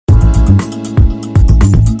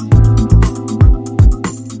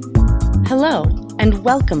and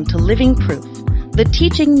welcome to Living Proof, the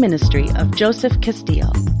teaching ministry of Joseph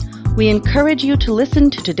Castillo. We encourage you to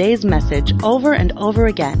listen to today's message over and over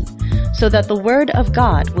again so that the Word of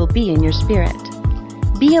God will be in your spirit.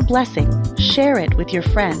 Be a blessing, share it with your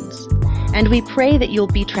friends, and we pray that you'll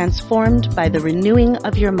be transformed by the renewing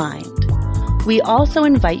of your mind. We also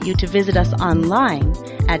invite you to visit us online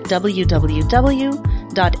at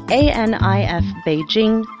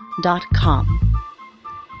www.anifbeijing.com.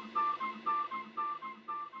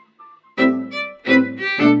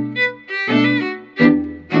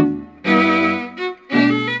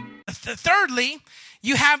 Thirdly,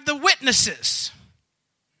 you have the witnesses.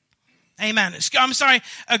 Amen.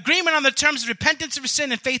 Agreement on the terms of repentance of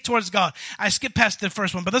sin and faith towards God. I skipped past the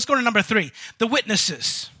first one, but let's go to number 3. The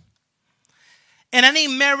witnesses. In any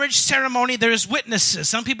marriage ceremony, there is witnesses.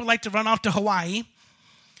 Some people like to run off to Hawaii,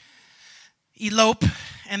 elope,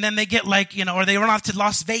 and then they get or they run off to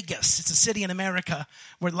Las Vegas. It's a city in America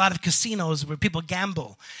where a lot of casinos, where people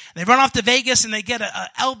gamble. They run off to Vegas and they get a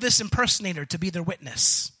Elvis impersonator to be their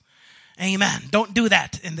witness. Amen. Don't do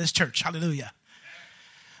that in this church. Hallelujah.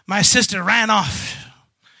 My sister ran off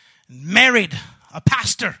and married a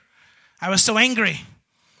pastor. I was so angry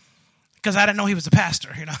because I didn't know he was a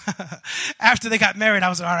pastor, After they got married, I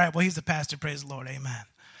was like, all right, well, he's a pastor. Praise the Lord. Amen.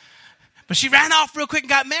 But she ran off real quick and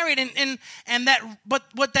got married. And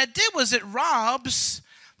what that did was it robs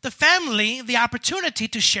the family the opportunity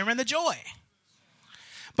to share in the joy.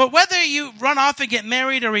 But whether you run off and get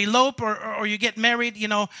married or elope or you get married,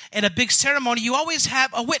 at a big ceremony, you always have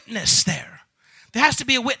a witness there. There has to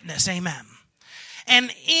be a witness, amen. And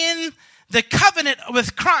in the covenant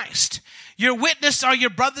with Christ, your witness are your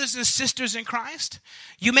brothers and sisters in Christ.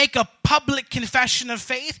 You make a public confession of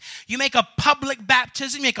faith. You make a public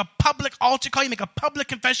baptism. You make a public altar call. You make a public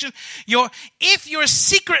confession. If you're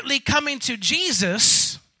secretly coming to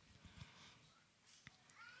Jesus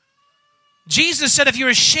said, if you're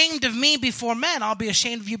ashamed of me before men, I'll be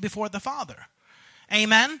ashamed of you before the Father.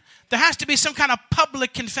 Amen. There has to be some kind of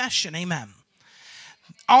public confession. Amen.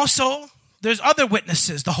 Also, there's other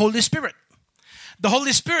witnesses, the Holy Spirit. The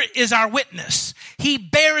Holy Spirit is our witness. He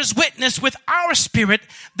bears witness with our spirit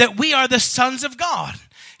that we are the sons of God.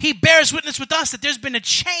 He bears witness with us that there's been a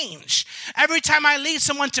change. Every time I lead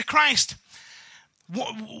someone to Christ,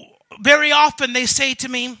 very often they say to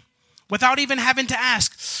me, without even having to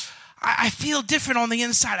ask, I feel different on the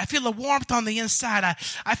inside. I feel a warmth on the inside.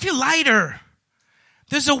 I feel lighter.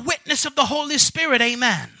 There's a witness of the Holy Spirit.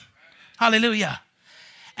 Amen. Hallelujah.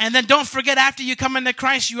 And then don't forget, after you come into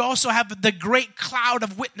Christ, you also have the great cloud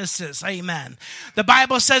of witnesses. Amen. The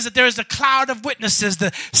Bible says that there is a cloud of witnesses,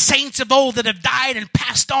 the saints of old that have died and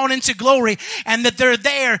passed on into glory, and that they're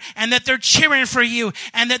there, and that they're cheering for you,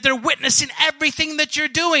 and that they're witnessing everything that you're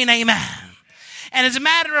doing. Amen. And as a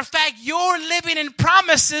matter of fact, you're living in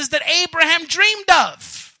promises that Abraham dreamed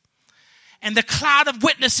of. And the cloud of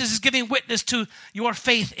witnesses is giving witness to your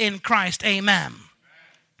faith in Christ. Amen.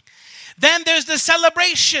 Then there's the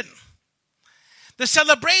celebration. The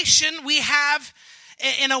celebration we have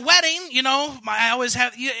in a wedding, I always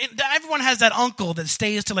have, everyone has that uncle that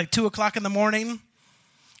stays till 2 o'clock in the morning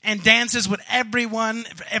and dances with everyone,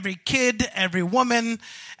 every kid, every woman,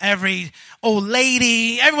 every old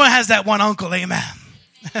lady. Everyone has that one uncle, amen.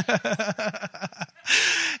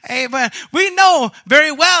 Amen. We know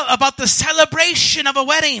very well about the celebration of a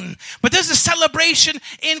wedding, but there's a celebration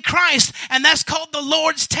in Christ, and that's called the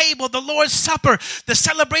Lord's table, the Lord's supper, the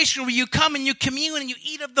celebration where you come and you commune and you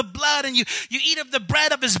eat of the blood and you eat of the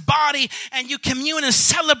bread of his body and you commune and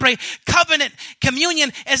celebrate.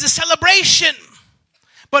 Communion is a celebration.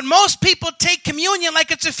 But most people take communion like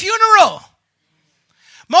it's a funeral.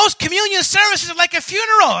 Most communion services are like a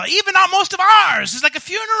funeral. Even most of ours is like a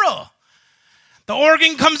funeral. The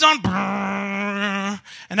organ comes on,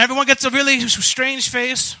 and everyone gets a really strange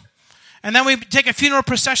face. And then we take a funeral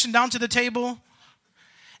procession down to the table.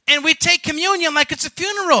 And we take communion like it's a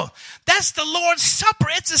funeral. That's the Lord's Supper.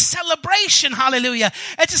 It's a celebration, hallelujah.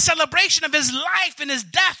 It's a celebration of his life and his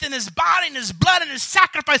death and his body and his blood and his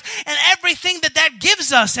sacrifice and everything that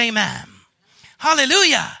gives us, amen.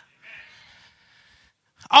 Hallelujah.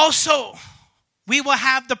 Also, we will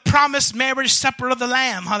have the promised marriage supper of the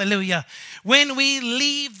Lamb. Hallelujah. When we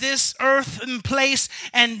leave this earth and place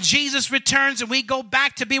and Jesus returns and we go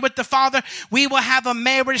back to be with the Father, we will have a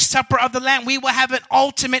marriage supper of the Lamb. We will have an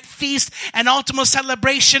ultimate feast, an ultimate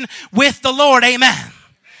celebration with the Lord. Amen.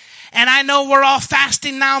 And I know we're all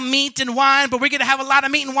fasting now, meat and wine, but we're going to have a lot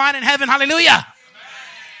of meat and wine in heaven. Hallelujah.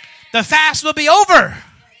 The fast will be over.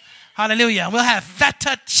 Hallelujah. We'll have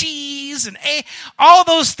feta cheese and all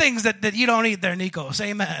those things that you don't eat there, Nikos.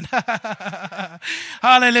 Amen.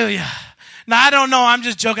 Hallelujah. Now, I don't know. I'm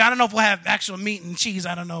just joking. I don't know if we'll have actual meat and cheese.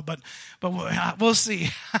 I don't know, but we'll see.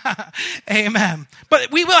 Amen.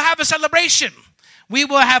 But we will have a celebration. We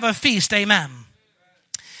will have a feast. Amen.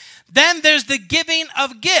 Then there's the giving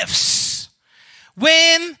of gifts.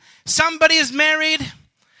 When somebody is married,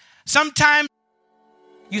 sometimes,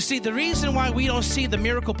 you see, the reason why we don't see the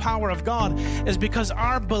miracle power of God is because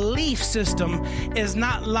our belief system is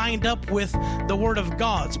not lined up with the Word of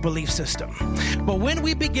God's belief system. But when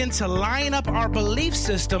we begin to line up our belief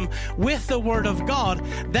system with the Word of God,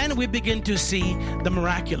 then we begin to see the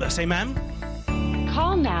miraculous. Amen?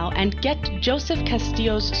 Call now and get Joseph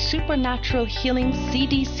Castillo's Supernatural Healing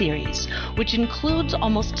CD series, which includes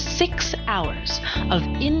almost 6 hours of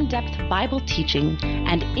in-depth Bible teaching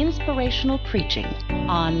and inspirational preaching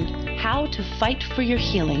on how to fight for your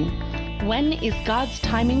healing. When is God's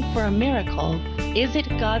timing for a miracle? Is it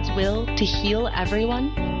God's will to heal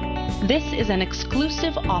everyone? This is an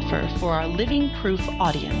exclusive offer for our Living Proof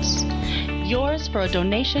audience. Yours for a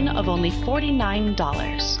donation of only $49.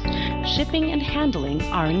 Shipping and handling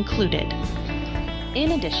are included.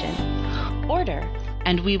 In addition, order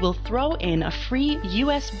and we will throw in a free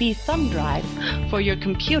USB thumb drive for your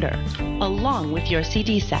computer along with your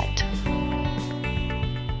CD set.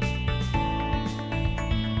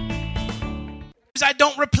 I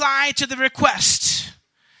don't reply to the request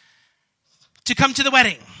to come to the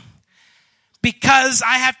wedding because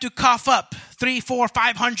I have to cough up $300,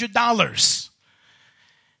 $400, $500.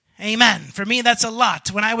 Amen. For me, that's a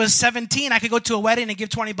lot. When I was 17, I could go to a wedding and give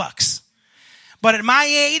 $20. But at my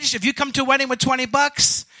age, if you come to a wedding with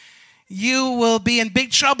 $20, you will be in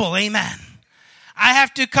big trouble. Amen. I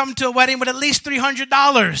have to come to a wedding with at least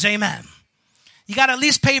 $300. Amen. You got to at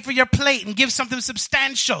least pay for your plate and give something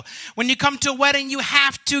substantial. When you come to a wedding, you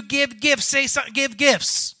have to give gifts. Say something, give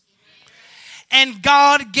gifts. And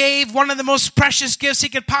God gave one of the most precious gifts he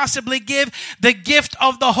could possibly give, the gift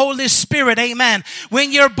of the Holy Spirit. Amen.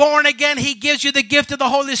 When you're born again, he gives you the gift of the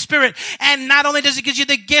Holy Spirit. And not only does he give you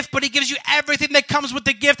the gift, but he gives you everything that comes with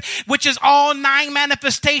the gift, which is all 9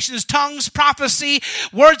 manifestations: tongues, prophecy,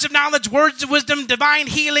 words of knowledge, words of wisdom, divine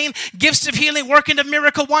healing, gifts of healing, working of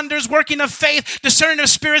miracle wonders, working of faith, discerning of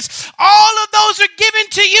spirits. All of those are given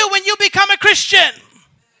to you when you become a Christian.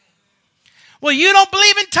 Well, you don't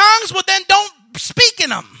believe in tongues? Well, then don't speak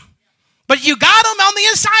in them. But you got them on the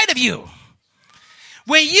inside of you.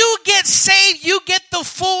 When you get saved, you get the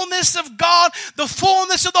fullness of God, the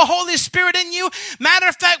fullness of the Holy Spirit in you. Matter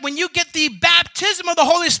of fact, when you get the baptism of the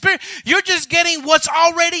Holy Spirit, you're just getting what's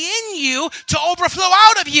already in you to overflow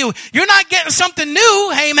out of you. You're not getting something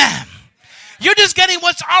new. Amen. You're just getting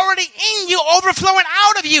what's already in you overflowing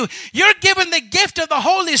out of you. You're given the gift of the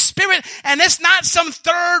Holy Spirit, and it's not some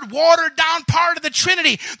third watered down part of the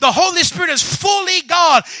Trinity. The Holy Spirit is fully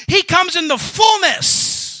God. He comes in the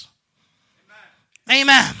fullness. Amen.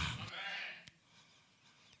 Amen.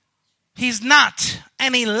 He's not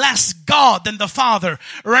any less God than the Father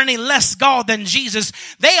or any less God than Jesus.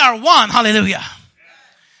 They are one. Hallelujah.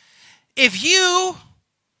 If you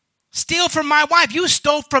steal from my wife, you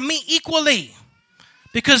stole from me equally,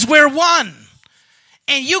 because we're one.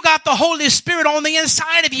 And you got the Holy Spirit on the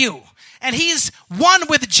inside of you. And he's one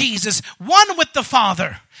with Jesus, one with the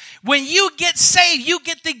Father. When you get saved, you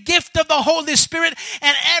get the gift of the Holy Spirit,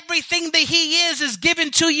 and everything that he is given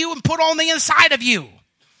to you and put on the inside of you.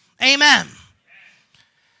 Amen.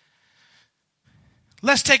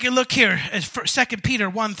 Let's take a look here at 2 Peter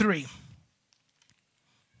 1:3.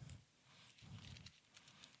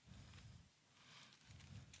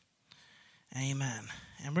 Amen.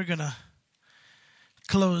 And we're going to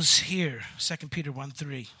close here, 2 Peter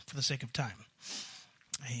 1:3, for the sake of time.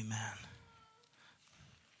 Amen.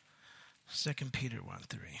 2 Peter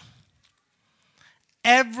 1:3.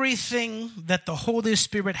 Everything that the Holy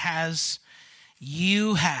Spirit has,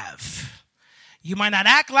 you have. You might not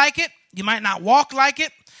act like it. You might not walk like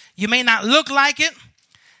it. You may not look like it.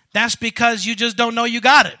 That's because you just don't know you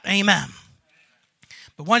got it. Amen.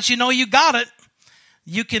 But once you know you got it,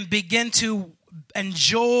 you can begin to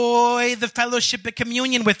enjoy the fellowship and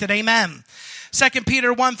communion with it. Amen. 2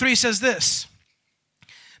 Peter 1:3 says this: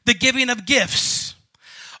 the giving of gifts,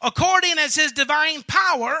 according as his divine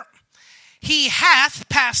power, he hath,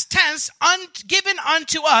 past tense, given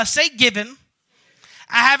unto us. Say given.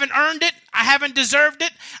 I haven't earned it. I haven't deserved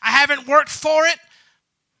it. I haven't worked for it.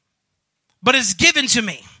 But it's given to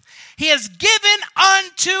me. He has given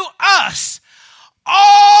unto us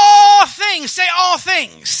all things. Say all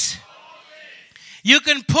things. You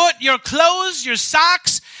can put your clothes, your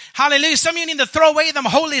socks. Hallelujah. Some of you need to throw away them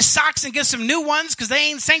holy socks and get some new ones because they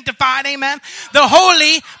ain't sanctified. Amen. They're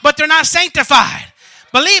holy, but they're not sanctified.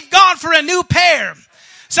 Believe God for a new pair.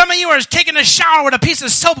 Some of you are taking a shower with a piece of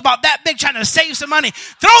soap about that big trying to save some money.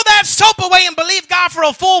 Throw that soap away and believe God for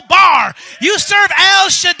a full bar. You serve El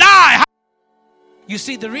Shaddai. You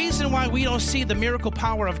see, the reason why we don't see the miracle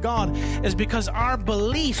power of God is because our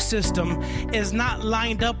belief system is not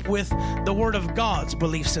lined up with the Word of God's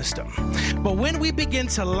belief system. But when we begin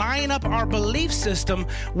to line up our belief system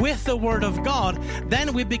with the Word of God,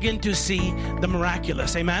 then we begin to see the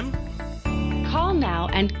miraculous. Amen? Call now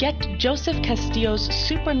and get Joseph Castillo's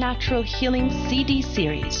Supernatural Healing CD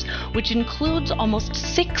series, which includes almost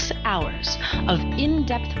 6 hours of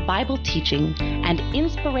in-depth Bible teaching and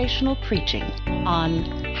inspirational preaching on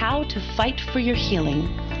how to fight for your healing.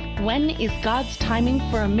 When is God's timing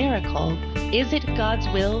for a miracle? Is it God's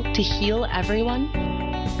will to heal everyone?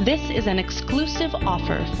 This is an exclusive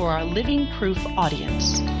offer for our Living Proof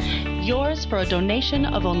audience. Yours for a donation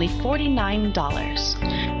of only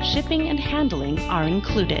 $49. Shipping and handling are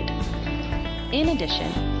included. In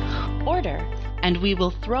addition, order and we will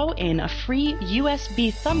throw in a free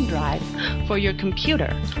USB thumb drive for your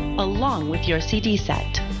computer along with your CD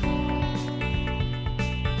set.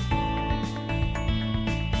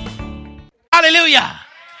 Hallelujah.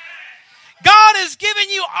 God has given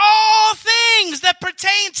you all things that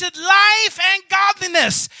pertain to life and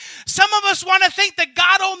godliness. Some of us want to think that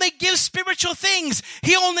God only gives spiritual things.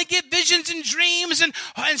 He only gives visions and dreams and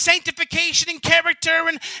sanctification and character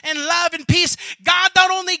and love and peace. God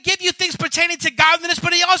don't only give you things pertaining to godliness,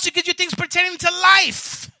 but He also gives you things pertaining to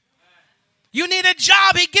life. You need a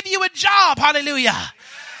job, He give you a job. Hallelujah.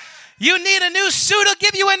 You need a new suit, He'll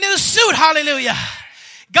give you a new suit. Hallelujah.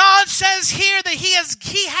 God says here that He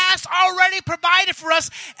has already provided for us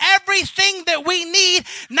everything that we need,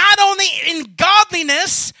 not only in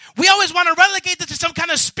godliness. We always want to relegate this to some kind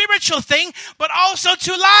of spiritual thing, but also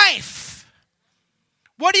to life.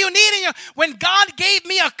 What do you need when God gave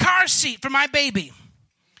me a car seat for my baby?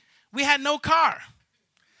 We had no car.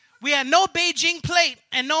 We had no Beijing plate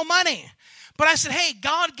and no money. But I said, hey,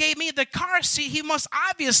 God gave me the car seat. He must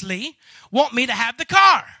obviously want me to have the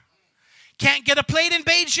car. Can't get a plate in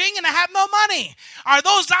Beijing and I have no money. Are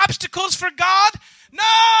those obstacles for God?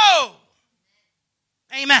 No.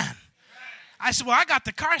 Amen. I said, well, I got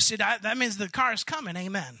the car seat. That means the car is coming.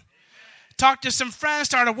 Amen. Talked to some friends,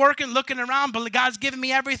 started working, looking around, but God's given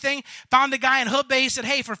me everything. Found a guy in Hubei. He said,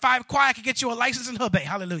 hey, for 5 kwai, I could get you a license in Hubei.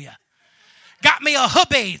 Hallelujah. Got me a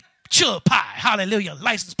Hubei chil pie. Hallelujah.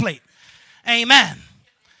 License plate. Amen.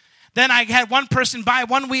 Then I had one person buy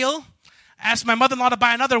one wheel. Asked my mother-in-law to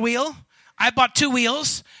buy another wheel. I bought 2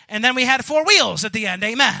 wheels, and then we had 4 wheels at the end.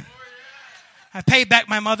 Amen. I paid back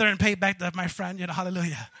my mother and paid back my friend,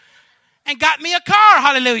 hallelujah. And got me a car,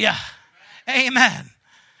 hallelujah. Amen.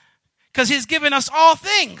 Because He's given us all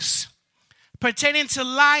things pertaining to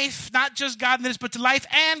life, not just godliness, but to life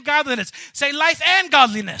and godliness. Say life and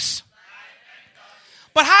godliness.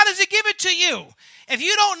 But how does He give it to you? If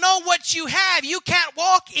you don't know what you have, you can't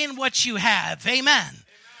walk in what you have. Amen.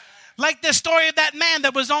 Like the story of that man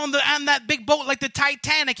that was on that big boat like the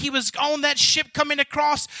Titanic. He was on that ship coming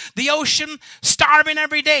across the ocean, starving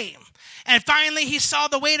every day. And finally he saw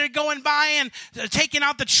the waiter going by and taking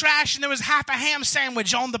out the trash, and there was half a ham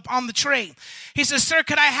sandwich on the tray. He says, sir,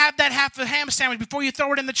 could I have that half a ham sandwich before you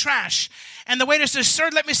throw it in the trash? And the waiter says, sir,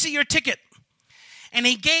 let me see your ticket. And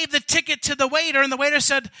he gave the ticket to the waiter, and the waiter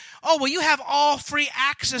said, oh, well, you have all free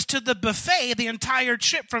access to the buffet the entire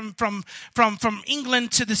trip from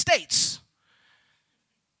England to the States.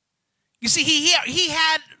 You see, he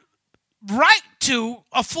had right to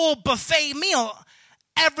a full buffet meal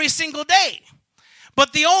every single day.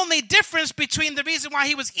 But the only difference between the reason why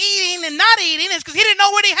he was eating and not eating is because he didn't know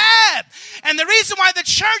what he had. And the reason why the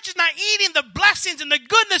church is not eating the blessings and the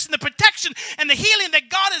goodness and the protection and the healing that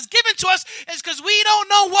God has given to us is because we don't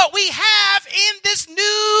know what we have in this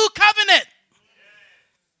new covenant.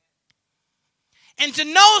 And to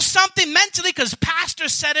know something mentally, because pastor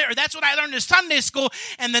said it, or that's what I learned in Sunday school,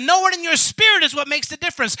 and to know it in your spirit is what makes the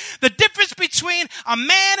difference. The difference between a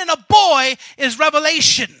man and a boy is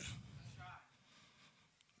revelation.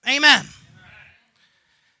 Amen.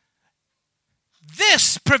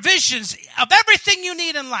 This provisions of everything you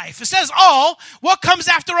need in life. It says all. What comes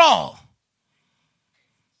after all?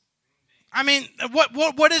 I mean,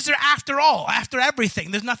 what is there after all? After everything,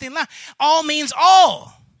 there's nothing left. All means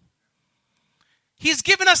all. He's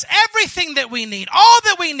given us everything that we need, all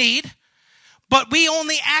that we need, but we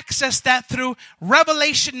only access that through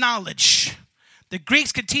revelation knowledge. The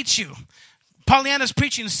Greeks could teach you. Pollyanna's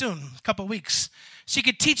preaching soon, a couple of weeks. She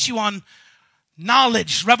could teach you on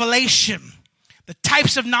knowledge, revelation, the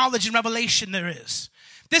types of knowledge and revelation there is.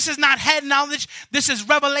 This is not head knowledge. This is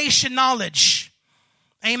revelation knowledge.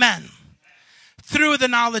 Amen. through the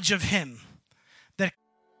knowledge of him.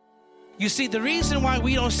 You see, the reason why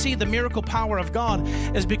we don't see the miracle power of God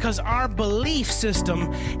is because our belief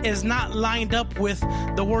system is not lined up with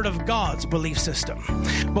the Word of God's belief system.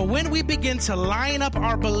 But when we begin to line up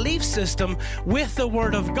our belief system with the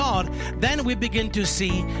Word of God, then we begin to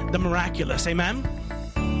see the miraculous. Amen?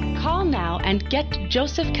 Call now and get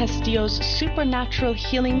Joseph Castillo's Supernatural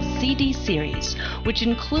Healing CD series, which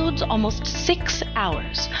includes almost 6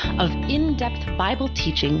 hours of in-depth Bible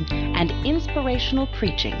teaching and inspirational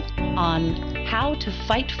preaching on how to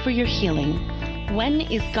fight for your healing. When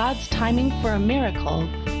is God's timing for a miracle?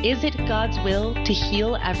 Is it God's will to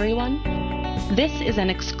heal everyone? This is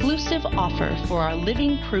an exclusive offer for our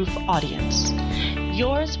Living Proof audience.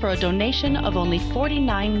 Yours for a donation of only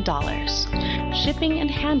 $49. Shipping and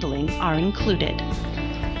handling are included.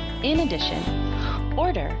 In addition,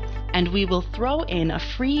 order and we will throw in a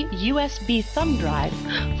free USB thumb drive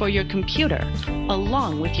for your computer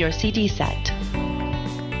along with your CD set.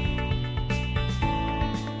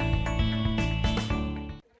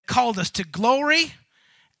 Called us to glory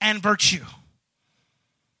and virtue.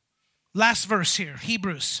 Last verse here,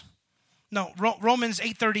 Romans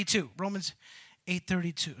 8:32. Romans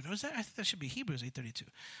 8:32. I think that should be Hebrews 8:32.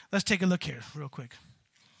 Let's take a look here real quick.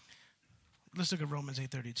 Let's look at Romans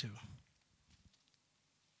 8:32.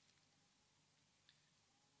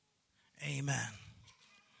 Amen.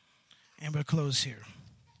 And we'll close here.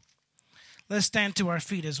 Let's stand to our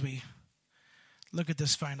feet as we look at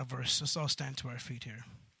this final verse. Let's all stand to our feet here.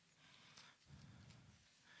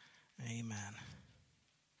 Amen.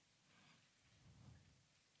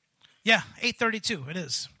 Yeah, 8:32. It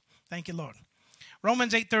is. Thank you, Lord.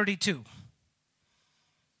 Romans 8:32.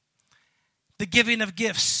 The giving of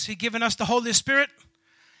gifts. He's given us the Holy Spirit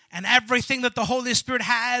and everything that the Holy Spirit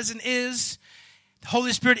has and is. The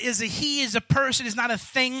Holy Spirit is He is a person. He's not a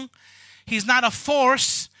thing. He's not a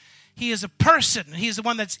force. He is a person. He's the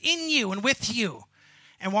one that's in you and with you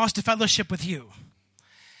and wants to fellowship with you.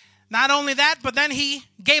 Not only that, but then He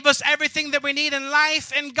gave us everything that we need in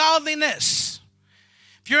life and godliness.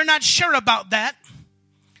 If you're not sure about that,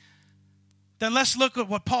 then let's look at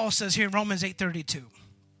what Paul says here in Romans 8:32.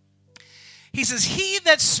 He says, He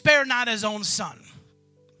that spared not his own son,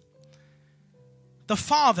 the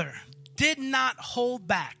Father did not hold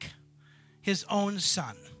back his own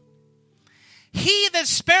son. He that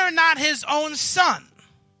spared not his own son,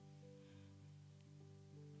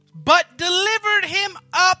 but delivered him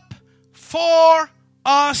up for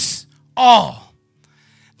us all.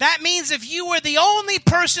 That means if you were the only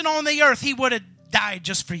person on the earth, He would have died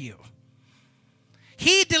just for you.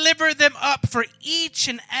 He delivered them up for each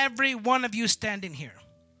and every one of you standing here.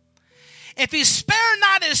 If He spared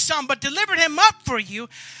not His Son, but delivered Him up for you,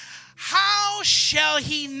 how shall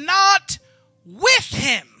He not with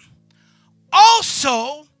Him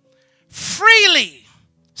also freely,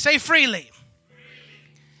 say freely,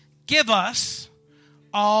 give us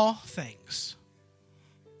all things?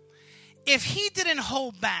 If He didn't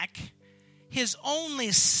hold back His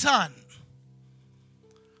only Son,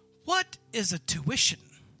 what is a tuition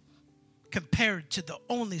compared to the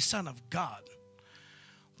only Son of God?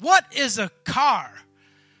 What is a car?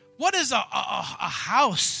 What is a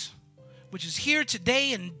house, which is here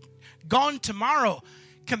today and gone tomorrow,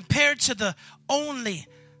 compared to the only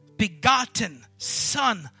begotten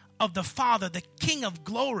Son of the Father, the King of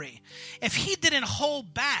glory? If He didn't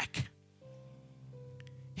hold back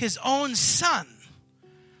His own Son,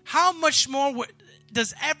 how much more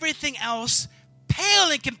does everything else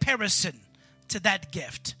pale in comparison to that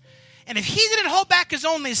gift? And if He didn't hold back His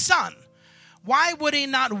only Son, why would He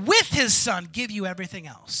not with His Son give you everything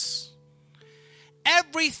else?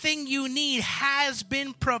 Everything you need has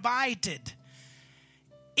been provided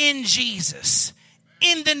in Jesus,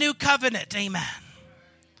 in the new covenant. Amen.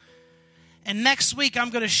 And next week I'm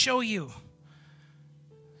going to show you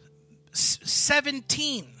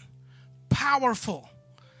 17 powerful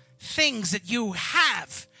things that you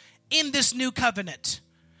have in this new covenant,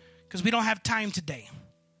 because we don't have time today.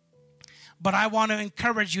 But I want to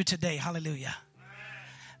encourage you today, hallelujah,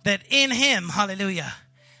 that in Him, hallelujah,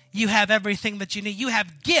 you have everything that you need. You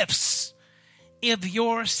have gifts of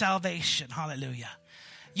your salvation, hallelujah.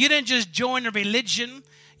 You didn't just join a religion.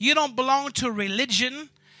 You don't belong to a religion.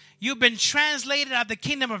 You've been translated out of the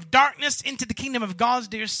kingdom of darkness into the kingdom of God's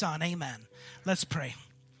dear Son. Amen. Let's pray.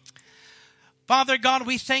 Father God,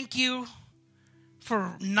 we thank You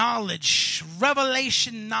for knowledge,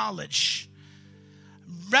 revelation knowledge,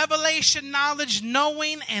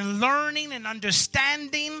 knowing and learning and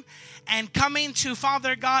understanding and coming to,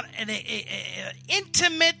 Father God, an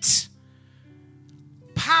intimate,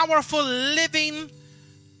 powerful, living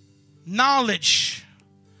knowledge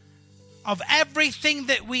of everything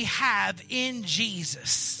that we have in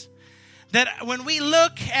Jesus. That when we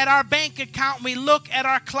look at our bank account, we look at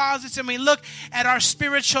our closets, and we look at our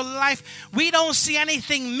spiritual life, we don't see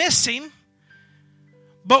anything missing,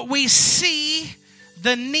 but we see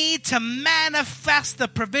the need to manifest the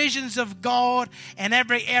provisions of God in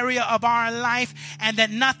every area of our life, and that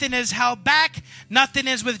nothing is held back, nothing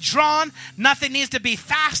is withdrawn, nothing needs to be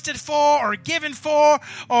fasted for or given for,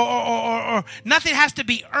 or nothing has to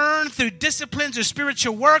be earned through disciplines or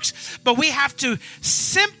spiritual works, but we have to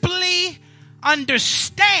simply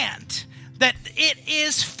understand that it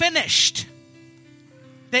is finished.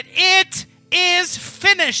 That it is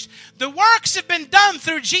finished. The works have been done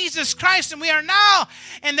through Jesus Christ, and we are now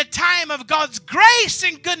in the time of God's grace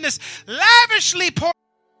and goodness lavishly poured.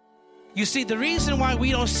 You see, the reason why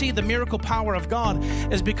we don't see the miracle power of God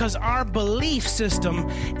is because our belief system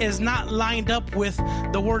is not lined up with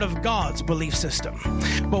the Word of God's belief system.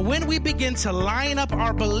 But when we begin to line up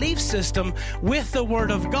our belief system with the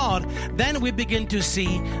Word of God, then we begin to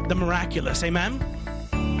see the miraculous. Amen?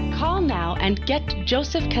 Call now and get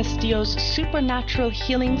Joseph Castillo's Supernatural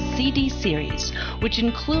Healing CD series, which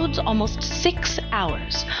includes almost 6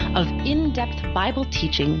 hours of in-depth Bible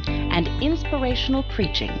teaching and inspirational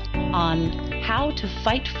preaching on how to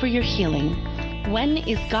fight for your healing. When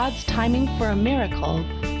is God's timing for a miracle?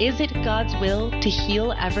 Is it God's will to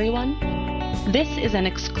heal everyone? This is an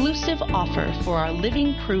exclusive offer for our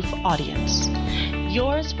Living Proof audience.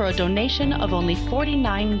 Yours for a donation of only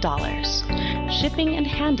 $49. Shipping and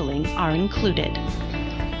handling are included.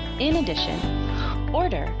 In addition,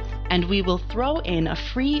 order and we will throw in a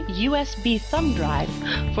free USB thumb drive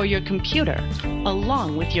for your computer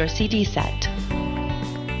along with your CD set.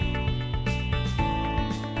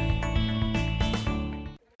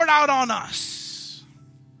 Poured out on us.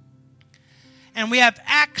 And we have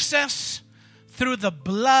access through the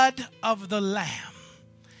blood of the Lamb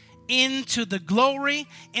into the glory,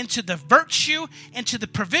 into the virtue, into the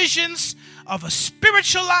provisions of a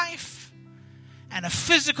spiritual life and a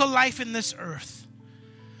physical life in this earth.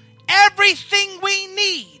 Everything we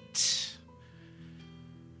need,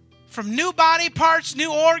 from new body parts,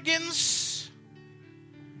 new organs,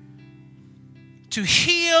 to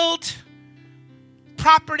healed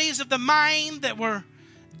properties of the mind that were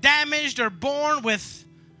damaged or born with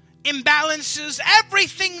imbalances,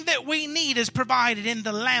 everything that we need is provided in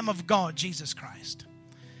the Lamb of God, Jesus Christ.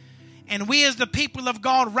 And we as the people of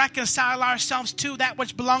God reconcile ourselves to that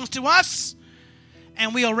which belongs to us,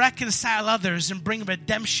 and we'll reconcile others and bring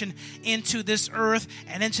redemption into this earth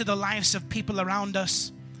and into the lives of people around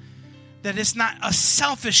us. That it's not a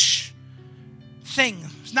selfish thing.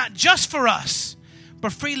 It's not just for us,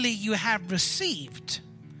 but freely you have received.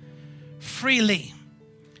 Freely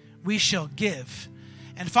we shall give.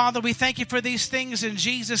 And Father, we thank you for these things. In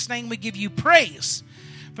Jesus' name we give you praise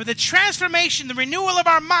for the transformation, the renewal of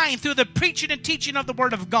our mind through the preaching and teaching of the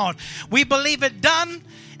Word of God. We believe it done,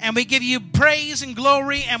 and we give you praise and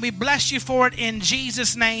glory, and we bless you for it in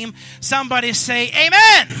Jesus' name. Somebody say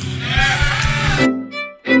amen.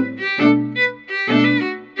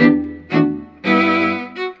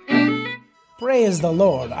 Praise the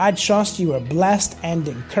Lord. I trust you are blessed and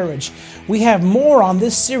encouraged. We have more on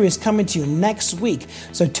this series coming to you next week.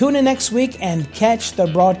 So tune in next week and catch the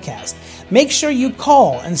broadcast. Make sure you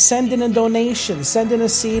call and send in a donation, send in a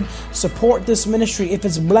seed, support this ministry if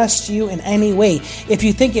it's blessed you in any way. If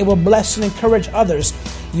you think it will bless and encourage others,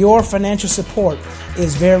 your financial support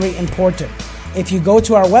is very important. If you go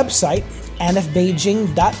to our website,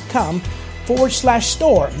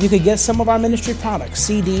 nfbeijing.com/store, you could get some of our ministry products,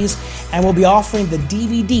 CDs, and we'll be offering the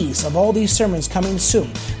DVDs of all these sermons coming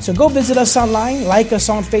soon. So go visit us online, like us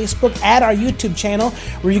on Facebook, add our YouTube channel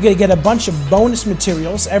where you're going to get a bunch of bonus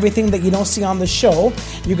materials, everything that you don't see on the show.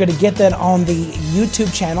 You're going to get that on the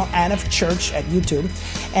YouTube channel, Anif Church at YouTube.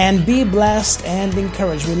 And be blessed and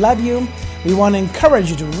encouraged. We love you. We want to encourage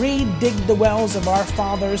you to dig the wells of our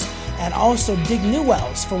fathers and also dig new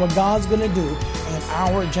wells for what God's going to do in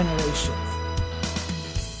our generation.